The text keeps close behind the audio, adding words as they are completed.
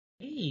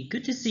Hey,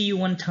 good to see you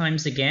one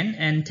times again,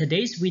 and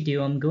today's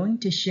video I'm going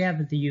to share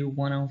with you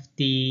one of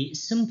the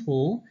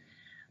simple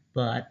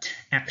but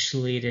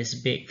actually it is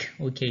big.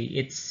 Okay,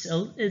 it's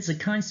a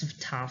kind of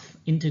tough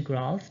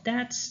integral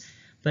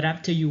but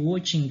after you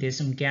watching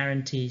this I'm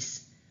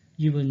guarantees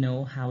you will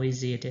know how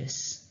easy it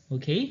is.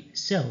 Okay,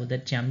 so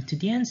let's jump to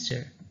the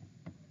answer.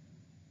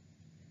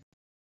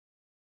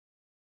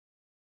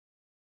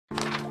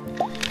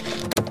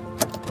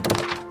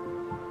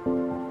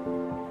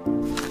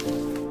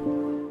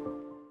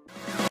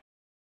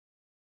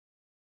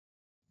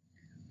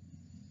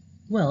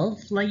 Well,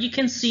 like you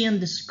can see on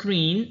the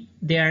screen,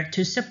 there are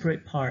two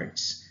separate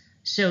parts.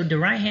 So the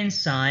right hand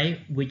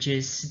side, which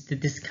is the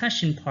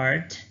discussion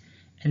part,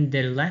 and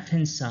the left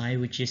hand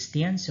side, which is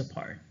the answer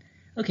part.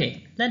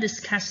 Okay, let's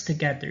discuss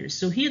together.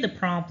 So here the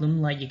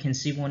problem, like you can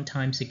see one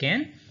times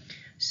again.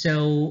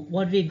 So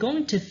what we're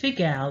going to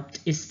figure out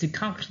is to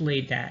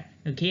calculate that,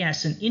 okay,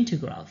 as an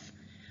integral.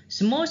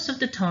 So most of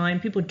the time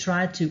people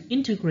try to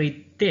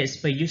integrate this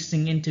by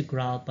using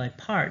integral by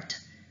part,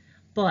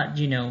 but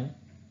you know,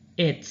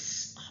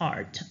 it's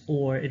hard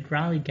or it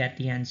rarely get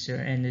the answer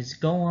and it's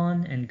go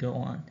on and go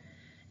on.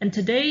 And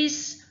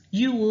today's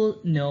you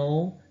will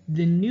know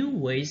the new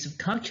ways of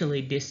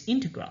calculate this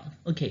integral.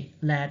 Okay,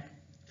 let's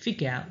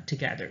figure out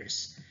together.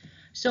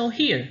 So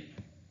here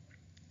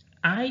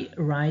I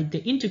write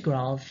the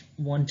integral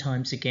one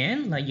times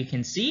again, like you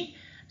can see.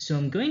 So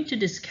I'm going to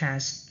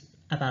discuss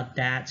about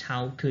that,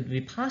 how could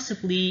we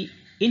possibly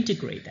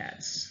integrate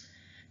that.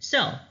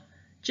 So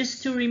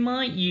just to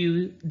remind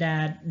you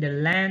that the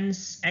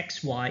lens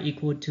xy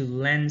equal to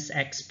lens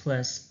x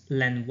plus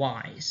lens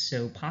y.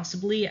 So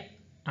possibly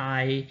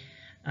I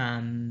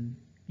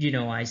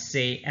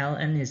say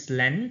ln is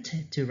length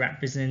to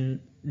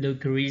represent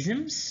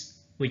logarithms,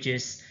 which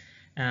is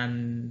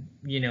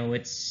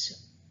it's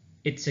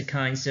a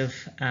kind of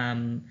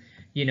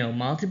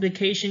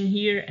multiplication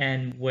here,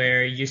 and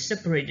where you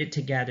separate it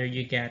together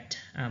you get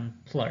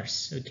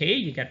plus. Okay,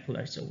 you get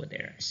plus over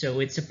there.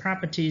 So it's the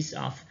properties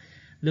of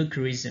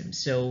logarithm.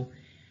 So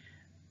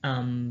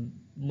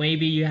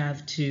maybe you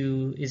have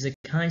to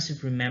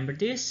remember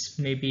this.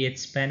 Maybe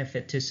it's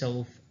benefit to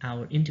solve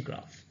our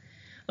integral.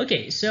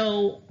 Okay,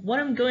 so what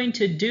I'm going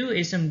to do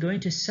is I'm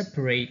going to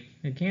separate.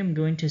 Okay, I'm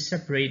going to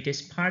separate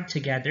this part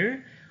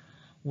together,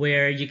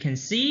 where you can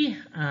see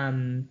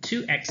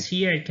 2x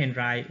here. I can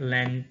write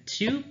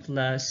ln2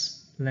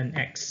 plus ln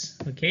x.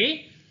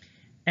 Okay,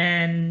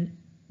 and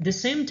at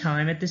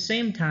the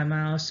same time,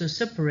 I also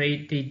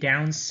separate the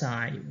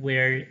downside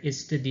where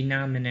it's the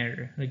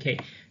denominator. Okay,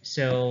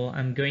 so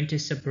I'm going to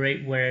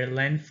separate where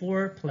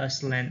ln4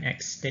 plus ln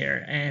x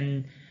there,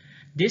 and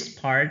this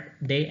part,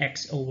 the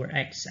x over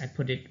x, I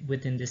put it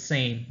within the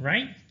same,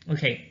 right?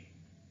 Okay,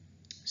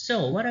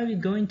 so what are we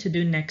going to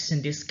do next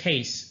in this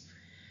case?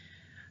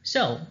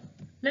 So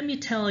let me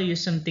tell you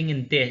something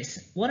in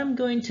this. What I'm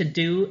going to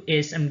do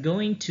is I'm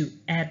going to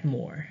add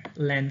more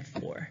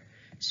ln4.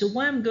 So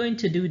why I'm going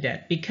to do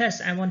that? Because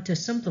I want to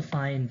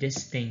simplify in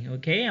this thing,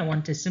 okay? I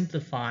want to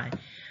simplify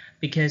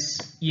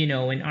because, in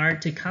order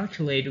to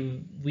calculate,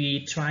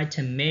 we try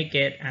to make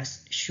it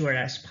as short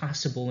as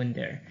possible in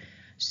there.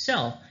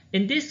 So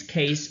in this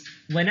case,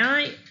 when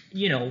I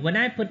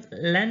put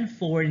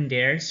ln4 in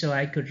there, so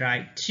I could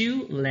write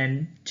 2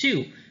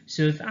 ln2.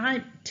 So if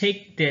I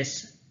take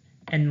this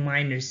and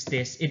minus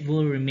this, it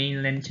will remain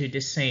ln2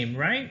 the same,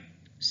 right?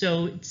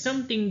 So it's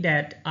something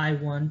that I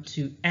want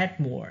to add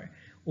more,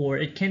 or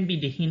it can be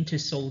the hint to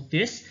solve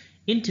this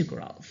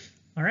integral.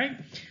 All right,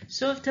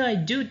 so after I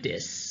do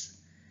this,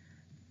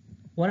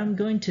 what I'm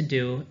going to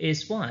do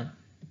is what?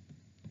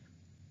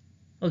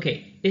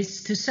 Okay,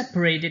 is to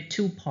separate it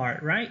two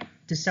part, right?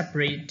 To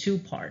separate it two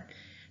part.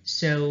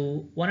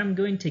 So what I'm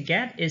going to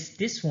get is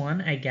this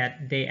one. I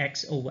get the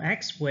x over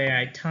x where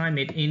I time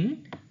it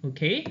in,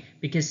 okay?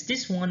 Because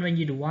this one, when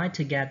you divide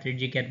together,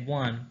 you get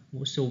 1.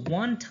 So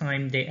 1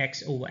 times the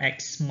x over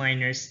x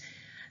minus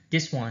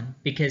this one,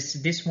 because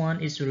this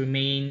one is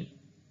remain,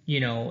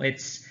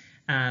 it's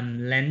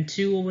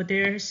ln2 over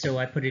there, so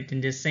I put it in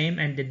the same,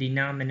 and the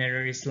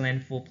denominator is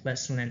ln4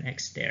 plus ln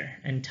x there,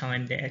 and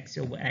time the x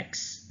over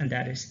x, and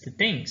that is the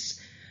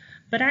things.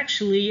 But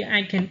actually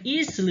I can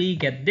easily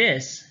get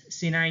this,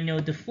 since I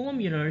know the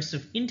formulas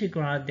of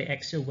integral the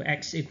x over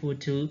x equal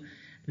to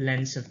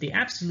length of the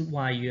absolute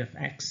value of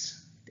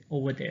x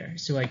over there.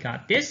 So I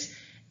got this,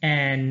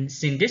 and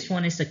since this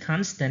one is a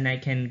constant, I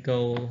can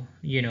go,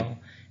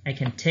 I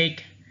can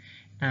take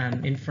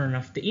in front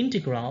of the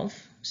integral,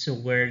 so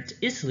where it's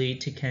easily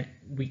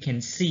we can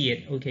see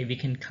it. Okay, we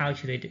can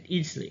calculate it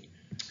easily.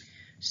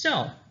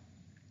 So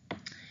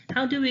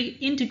how do we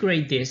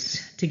integrate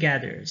this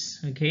together?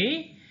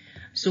 Okay,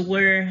 so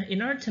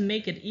in order to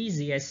make it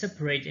easy, I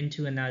separate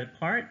into another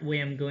part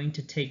where I'm going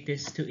to take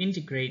this to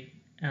integrate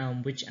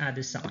which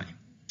other side.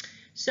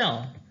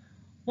 So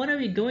what are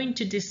we going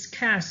to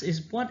discuss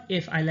is what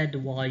if I let the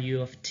value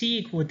of t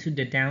equal to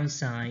the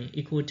downside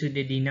equal to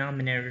the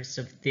denominators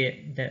of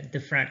the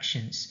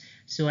fractions.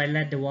 So I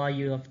let the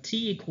value of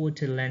t equal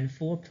to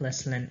ln4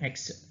 plus ln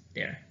x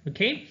there.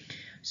 Okay,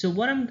 so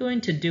what I'm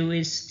going to do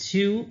is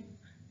to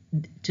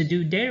to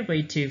do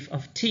derivative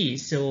of t.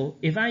 So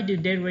if I do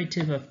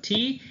derivative of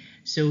t,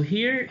 so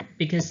here,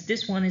 because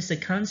this one is a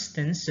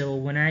constant, so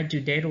when I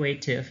do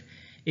derivative,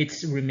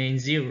 it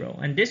remains 0.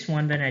 And this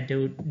one, when I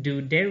do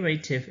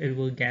derivative, it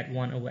will get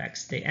 1 over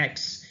x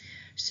dx.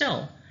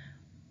 So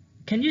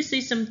can you see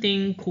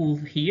something cool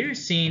here?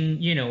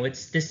 Seeing,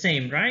 it's the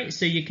same, right?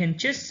 So you can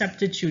just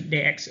substitute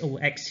the x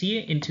over x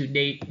here into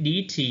the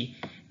dt.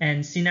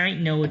 And since I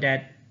know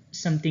that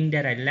something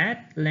that I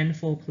let,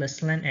 ln4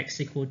 plus ln x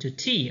equal to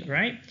t,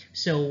 right?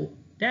 So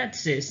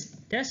that's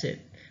it.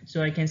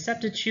 So I can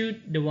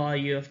substitute the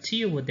value of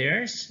t over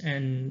there,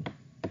 and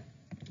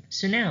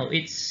so now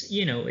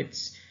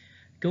it's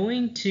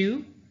going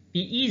to be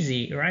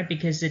easy, right?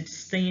 Because it's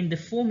staying in the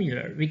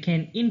formula. We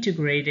can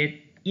integrate it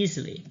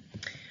easily.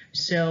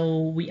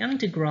 So we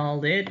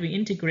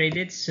integrate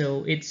it,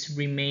 so it's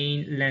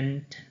remain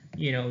ln,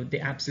 the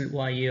absolute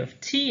value of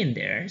t in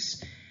there.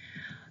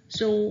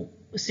 So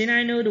since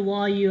I know the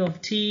value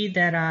of t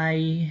that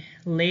I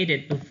laid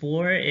it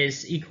before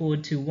is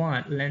equal to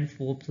what?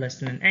 ln4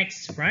 plus ln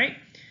x, right?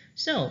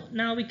 So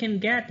now we can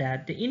get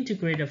that the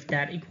integrate of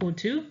that equal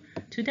to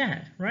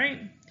that,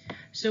 right?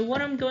 So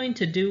what I'm going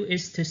to do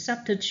is to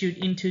substitute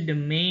into the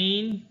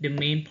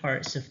main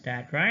parts of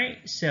that, right?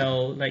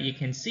 So like you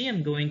can see,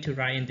 I'm going to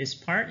write in this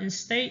part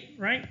instead,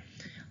 right?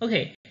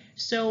 Okay,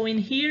 so in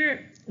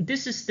here,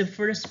 this is the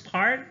first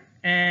part,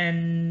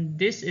 and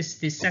this is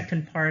the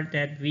second part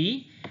that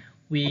we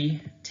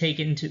take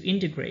into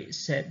integrate,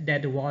 set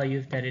that the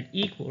value that it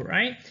equal,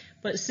 right?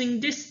 But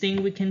since this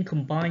thing, we can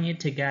combine it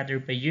together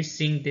by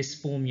using this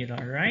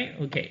formula, right?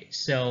 Okay,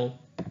 so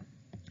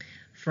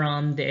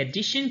from the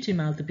addition to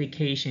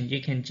multiplication,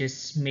 you can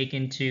just make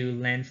into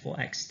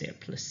ln4x there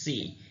plus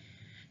c.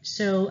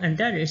 So, and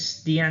that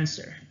is the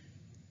answer.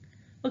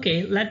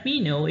 Okay, let me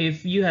know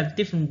if you have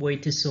different way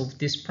to solve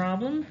this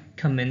problem.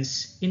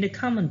 Comments in the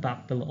comment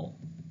box below.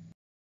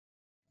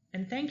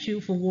 And thank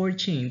you for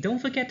watching. Don't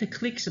forget to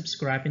click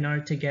subscribe in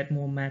order to get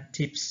more math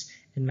tips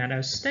and math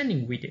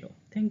outstanding video.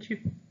 Thank you.